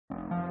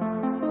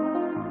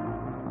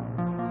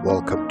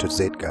Welcome to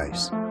Zaid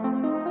Guys.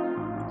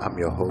 I'm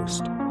your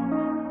host,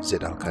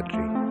 Zaid Al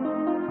Qadri.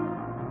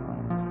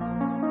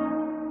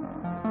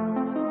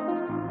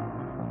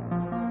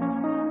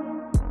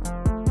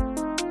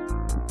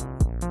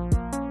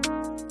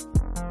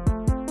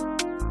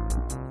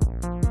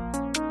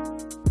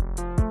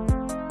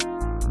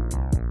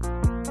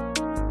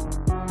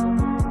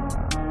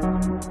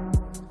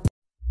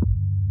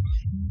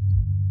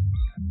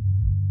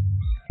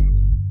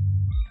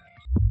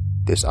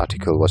 This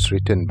article was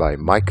written by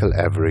Michael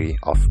Avery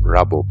of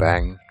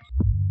Rabobank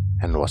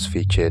and was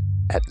featured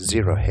at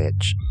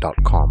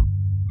zerohedge.com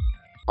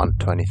on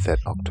 23rd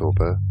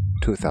October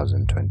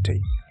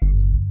 2020.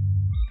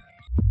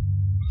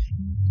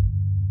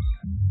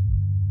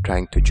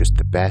 Trying to choose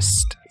the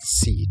best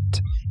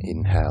seat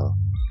in hell.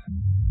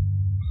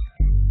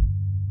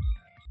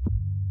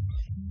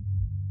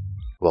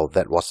 Well,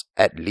 that was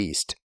at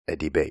least a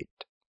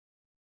debate.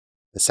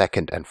 The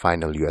second and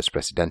final US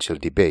presidential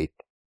debate.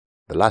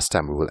 The last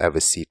time we will ever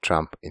see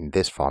Trump in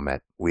this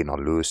format, win or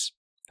lose,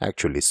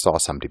 actually saw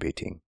some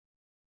debating.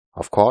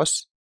 Of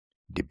course,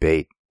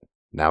 debate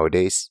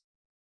nowadays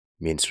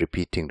means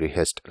repeating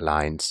rehearsed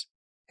lines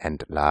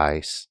and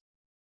lies.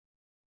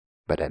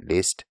 But at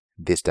least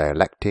this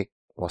dialectic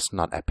was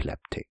not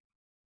epileptic.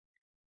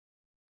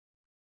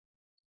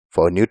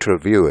 For a neutral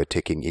viewer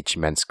taking each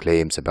man's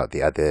claims about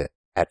the other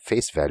at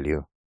face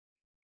value,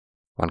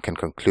 one can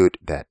conclude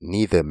that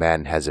neither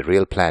man has a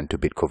real plan to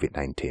beat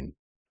COVID-19.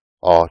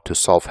 Or to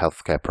solve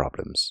healthcare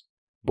problems.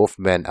 Both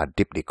men are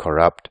deeply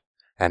corrupt,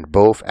 and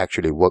both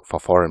actually work for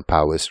foreign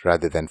powers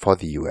rather than for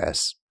the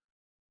US.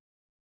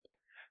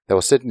 There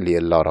was certainly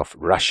a lot of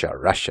Russia,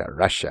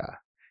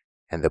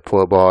 and the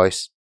poor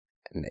boys,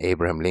 and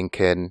Abraham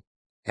Lincoln,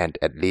 and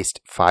at least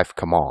 5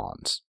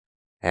 come-ons,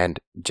 and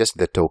just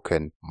the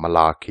token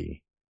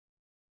malarkey.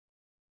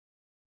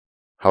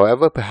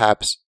 However,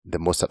 perhaps the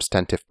most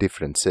substantive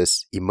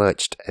differences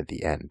emerged at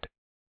the end,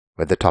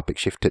 where the topic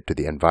shifted to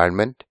the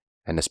environment,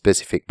 and a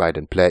specific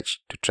Biden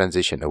pledge to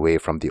transition away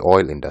from the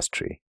oil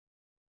industry.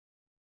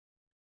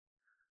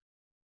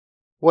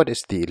 What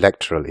is the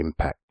electoral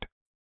impact?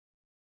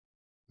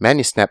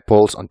 Many snap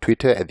polls on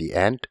Twitter at the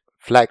end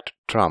flagged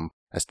Trump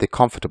as the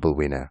comfortable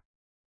winner.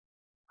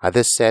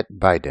 Others said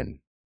Biden,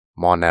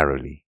 more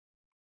narrowly.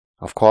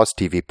 Of course,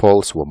 TV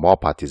polls were more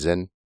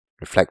partisan,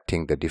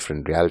 reflecting the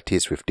different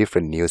realities with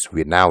different news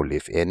we now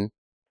live in.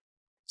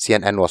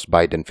 CNN was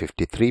Biden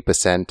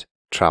 53%,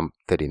 Trump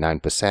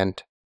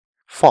 39%.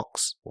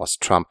 Fox was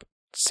Trump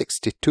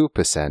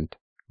 62%,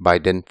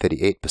 Biden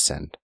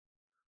 38%.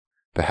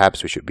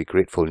 Perhaps we should be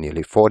grateful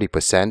nearly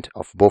 40%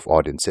 of both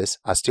audiences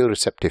are still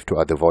receptive to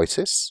other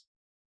voices.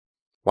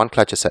 One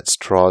clutches at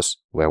straws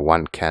where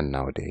one can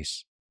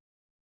nowadays.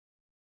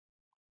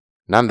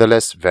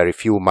 Nonetheless, very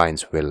few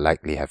minds will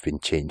likely have been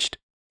changed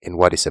in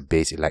what is a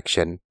base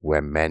election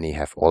where many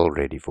have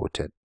already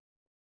voted.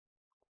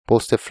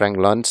 Pollster Frank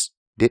Luntz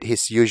did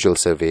his usual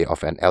survey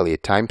of an LA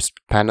Times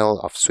panel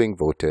of swing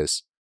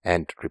voters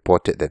and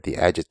reported that the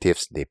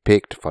adjectives they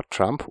picked for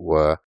Trump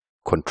were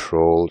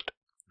controlled,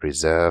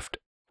 reserved,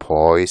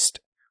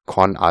 poised,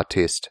 con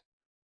artist,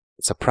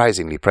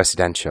 surprisingly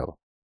presidential,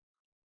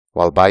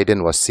 while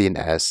Biden was seen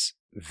as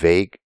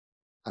vague,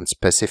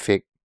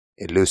 unspecific,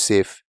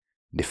 elusive,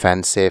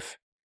 defensive,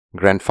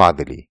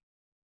 grandfatherly.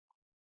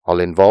 All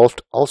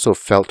involved also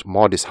felt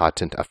more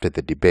disheartened after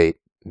the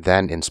debate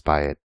than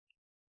inspired.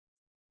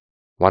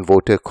 One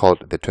voter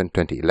called the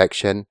 2020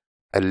 election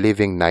a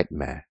living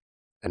nightmare.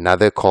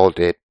 Another called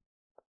it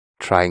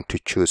trying to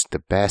choose the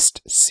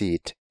best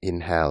seat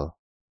in hell.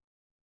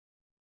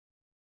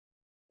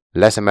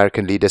 Less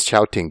American leaders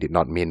shouting did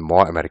not mean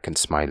more Americans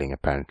smiling,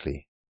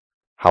 apparently.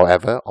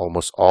 However,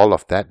 almost all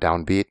of that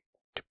downbeat,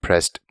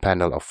 depressed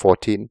panel of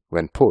 14,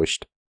 when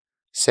pushed,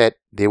 said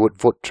they would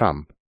vote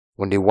Trump.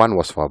 Only one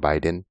was for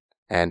Biden,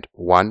 and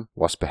one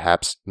was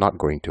perhaps not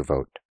going to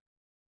vote.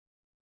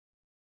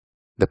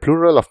 The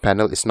plural of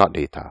panel is not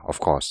data, of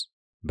course,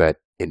 but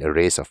in a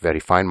race of very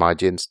fine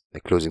margins, the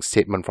closing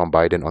statement from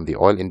Biden on the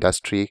oil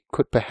industry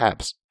could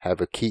perhaps have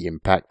a key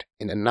impact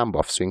in a number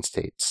of swing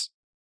states.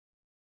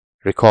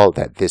 Recall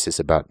that this is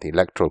about the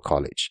Electoral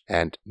College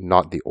and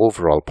not the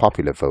overall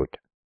popular vote.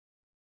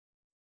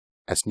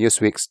 As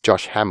Newsweek's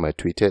Josh Hammer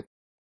tweeted,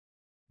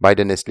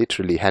 Biden is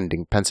literally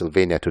handing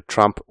Pennsylvania to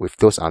Trump with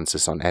those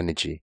answers on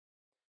energy.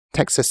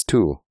 Texas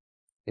too,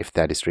 if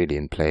that is really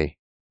in play.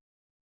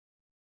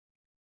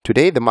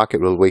 Today, the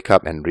market will wake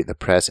up and read the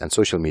press and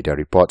social media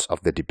reports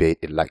of the debate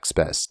it likes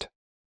best.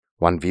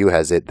 One view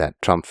has it that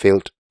Trump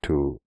failed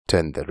to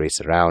turn the race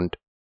around.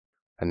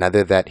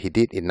 Another that he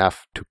did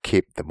enough to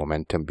keep the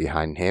momentum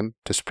behind him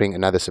to spring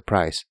another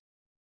surprise.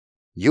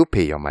 You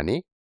pay your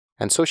money,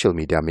 and social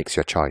media makes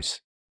your choice.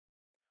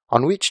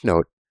 On which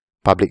note,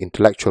 public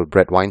intellectual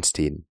Bret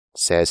Weinstein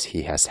says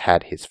he has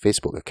had his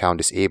Facebook account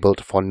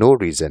disabled for no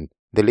reason,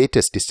 the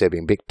latest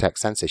disturbing big tech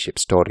censorship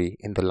story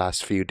in the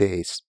last few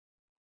days.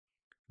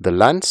 The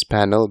Luntz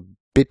panel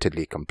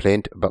bitterly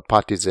complained about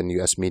partisan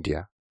US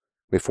media,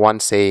 with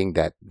one saying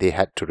that they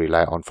had to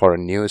rely on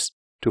foreign news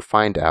to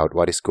find out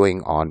what is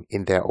going on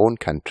in their own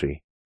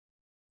country.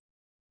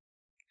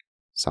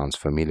 Sounds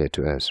familiar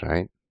to us,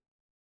 right?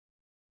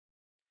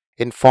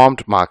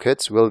 Informed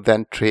markets will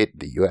then trade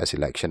the US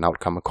election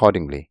outcome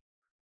accordingly.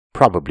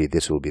 Probably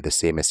this will be the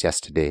same as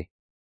yesterday.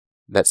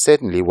 That's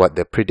certainly what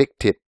the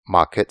predicted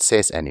market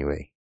says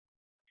anyway.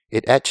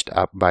 It edged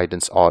up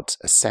Biden's odds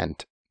a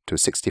cent to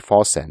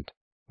 64 cents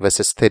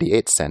versus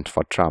 38 cents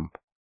for Trump.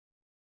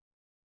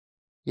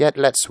 Yet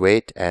let's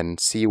wait and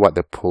see what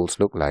the polls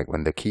look like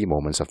when the key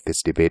moments of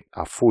this debate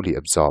are fully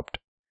absorbed,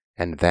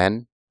 and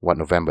then what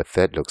November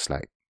 3rd looks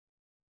like.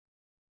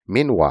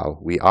 Meanwhile,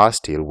 we are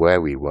still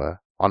where we were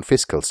on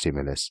fiscal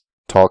stimulus,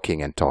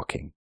 talking and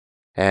talking,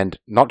 and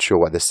not sure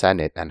what the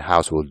Senate and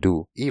House will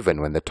do even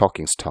when the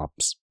talking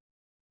stops.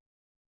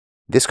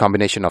 This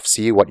combination of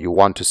see what you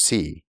want to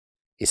see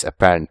is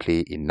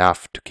apparently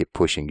enough to keep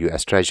pushing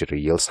US Treasury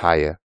yields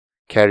higher,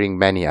 carrying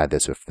many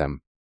others with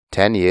them.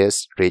 10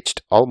 years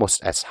reached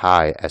almost as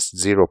high as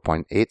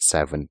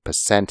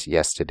 0.87%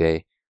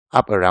 yesterday,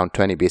 up around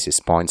 20 basis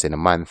points in a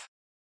month,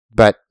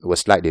 but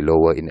was slightly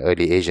lower in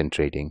early Asian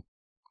trading.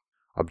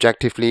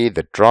 Objectively,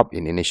 the drop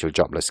in initial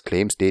jobless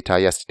claims data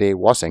yesterday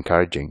was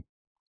encouraging,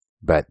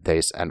 but there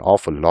is an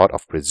awful lot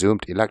of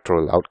presumed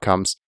electoral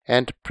outcomes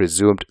and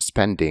presumed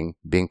spending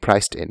being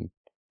priced in.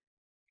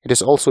 It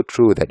is also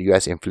true that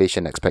US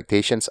inflation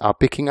expectations are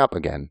picking up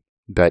again,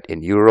 but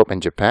in Europe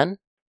and Japan,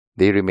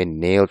 they remain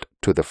nailed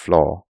to the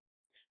floor,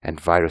 and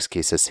virus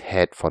cases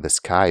head for the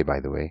sky, by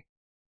the way.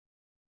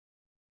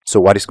 So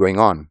what is going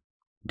on?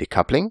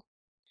 Decoupling?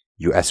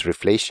 US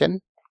reflation?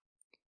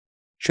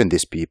 Shouldn't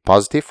this be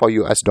positive for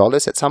US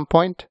dollars at some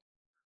point?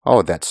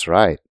 Oh, that's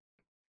right.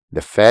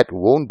 The Fed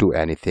won't do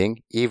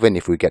anything even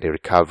if we get a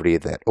recovery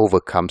that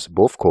overcomes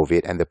both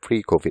COVID and the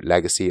pre-COVID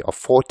legacy of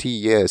 40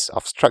 years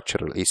of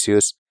structural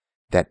issues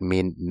that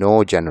mean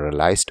no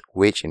generalized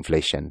wage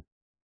inflation.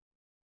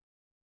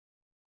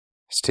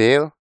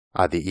 Still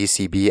are the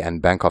ECB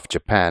and Bank of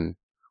Japan,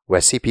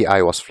 where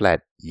CPI was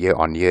flat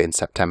year-on-year in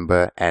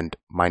September and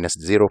minus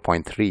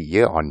 0.3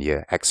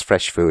 year-on-year ex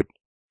fresh food,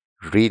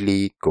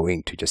 really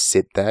going to just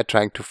sit there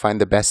trying to find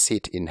the best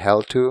seat in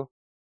hell too,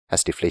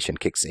 as deflation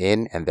kicks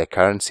in and their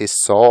currencies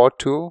soar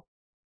too?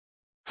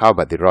 How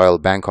about the Royal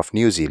Bank of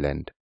New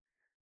Zealand,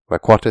 where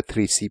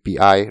Q3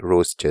 CPI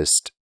rose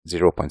just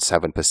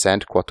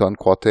 0.7%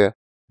 quarter-on-quarter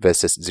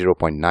versus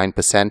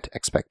 0.9%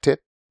 expected,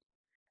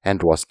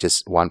 and was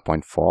just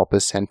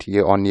 1.4%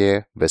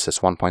 year-on-year versus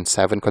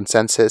 1.7%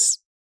 consensus?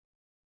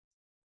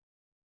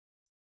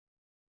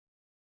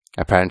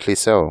 Apparently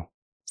so,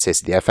 says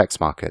the FX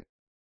market,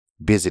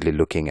 busily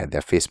looking at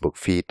their Facebook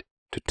feed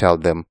to tell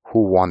them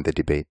who won the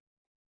debate,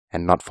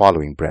 and not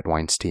following Bret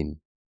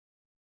Weinstein.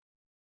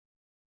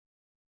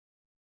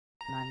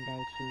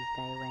 Monday,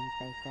 Tuesday,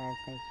 Wednesday,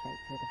 Thursday,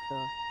 straight to the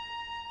floor.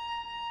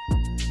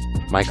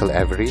 Michael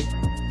Avery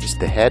is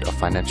the head of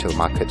Financial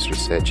Markets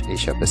Research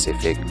Asia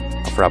Pacific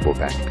of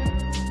Rabobank.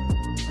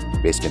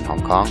 Based in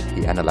Hong Kong,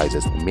 he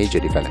analyzes the major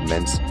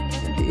developments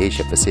in the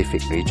Asia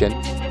Pacific region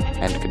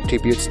and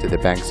contributes to the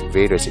bank's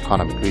various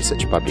economic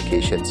research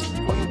publications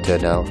for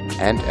internal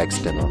and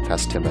external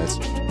customers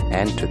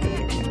and to the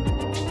media.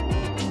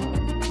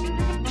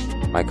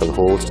 Michael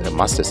holds a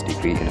master's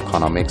degree in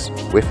economics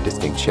with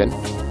distinction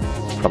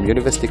from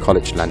University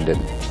College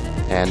London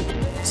and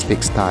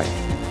speaks Thai.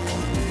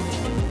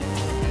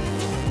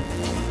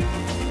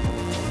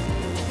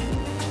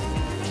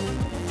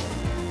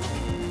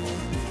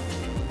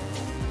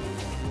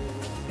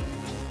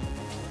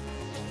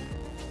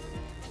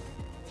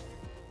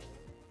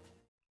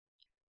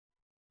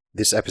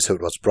 This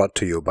episode was brought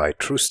to you by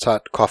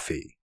TrueStart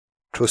Coffee.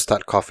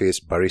 TrueStart Coffee's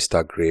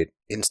barista-grade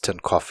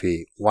instant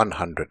coffee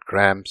 100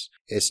 grams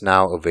is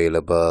now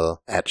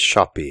available at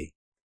Shopee.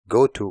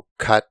 Go to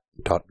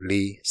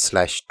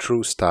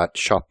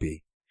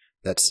cut.ly/TrueStartShopee.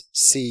 That's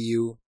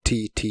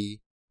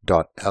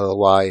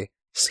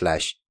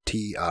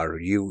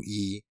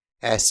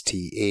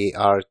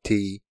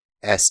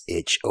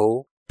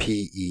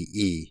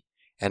CUTT.ly/TRUESTARTSHOPEE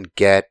and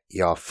get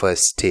your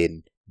first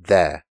stint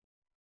there.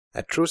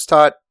 At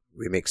TrueStart,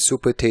 we make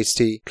super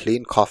tasty,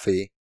 clean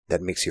coffee that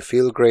makes you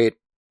feel great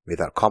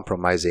without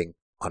compromising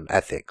on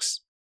ethics.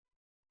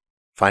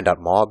 Find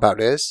out more about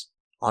us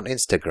on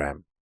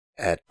Instagram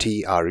at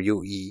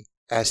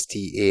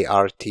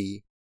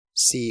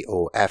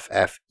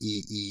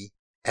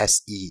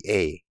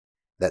TrueStartCoffeeSEA.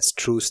 That's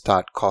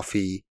TrueStart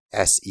Coffee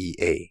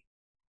SEA.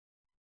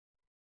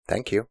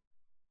 Thank you.